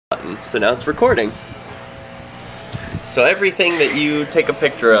so now it's recording. So everything that you take a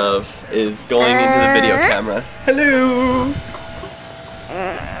picture of is going into the video camera. Hello!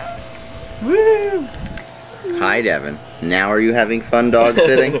 Woo! Hi, Devin. Now are you having fun dog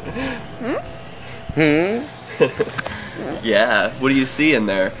sitting? Yeah, what do you see in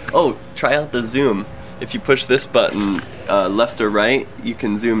there? Oh, try out the zoom. If you push this button left or right, you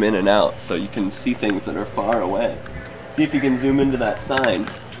can zoom in and out, so you can see things that are far away. See if you can zoom into that sign.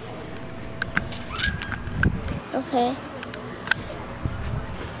 Okay.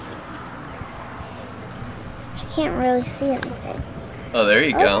 I can't really see anything. Oh, there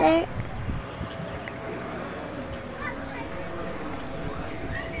you go. There.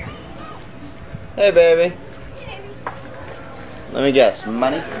 Hey, baby. Let me guess.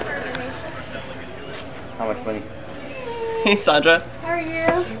 Money? How much money? Hey, Sandra. How are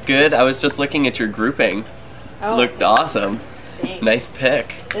you? Good. I was just looking at your grouping. Oh, Looked awesome. thanks. Nice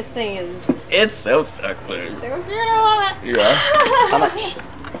pick. This thing is It's so sexy. so cute. I love it. Yeah. How much?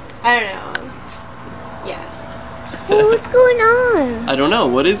 I don't know. Yeah. Hey, what's going on? I don't know.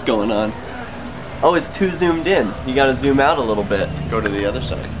 What is going on? Oh, it's too zoomed in. You gotta zoom out a little bit. Go to the other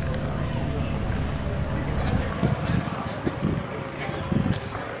side.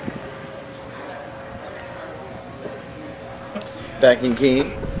 Back in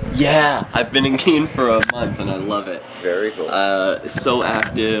Keene? Yeah, I've been in Keene for a month and I love it. Very cool. It's so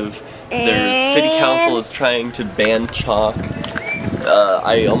active. There's city council is trying to ban chalk.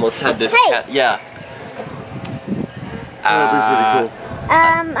 I almost had this cat. Yeah. That'll be pretty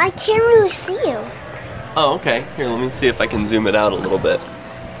cool. I can't really see you. Oh, okay. Here, let me see if I can zoom it out a little bit.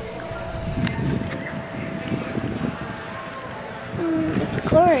 It's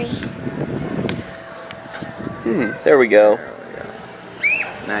blurry. There we go.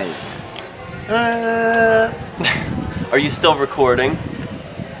 Nice. Are you still recording?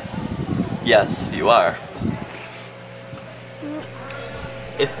 Yes, you are.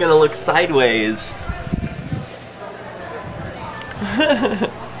 It's gonna look sideways.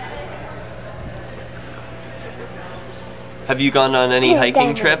 Have you gone on any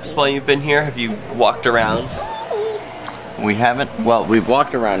hiking trips while you've been here? Have you walked around? We haven't, well, we've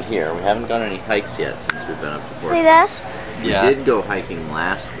walked around here. We haven't gone any hikes yet since we've been up to See PorcFest. this? Yeah. We did go hiking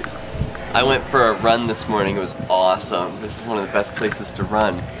last week. I went for a run this morning. It was awesome. This is one of the best places to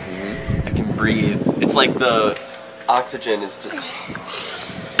run. I can breathe. It's like the oxygen is just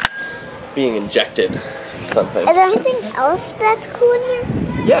being injected or something. Is there anything else that's cool in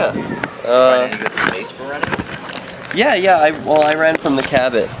here? Yeah. Find any good space for running? Yeah. I ran from the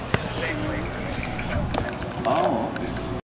Cabot.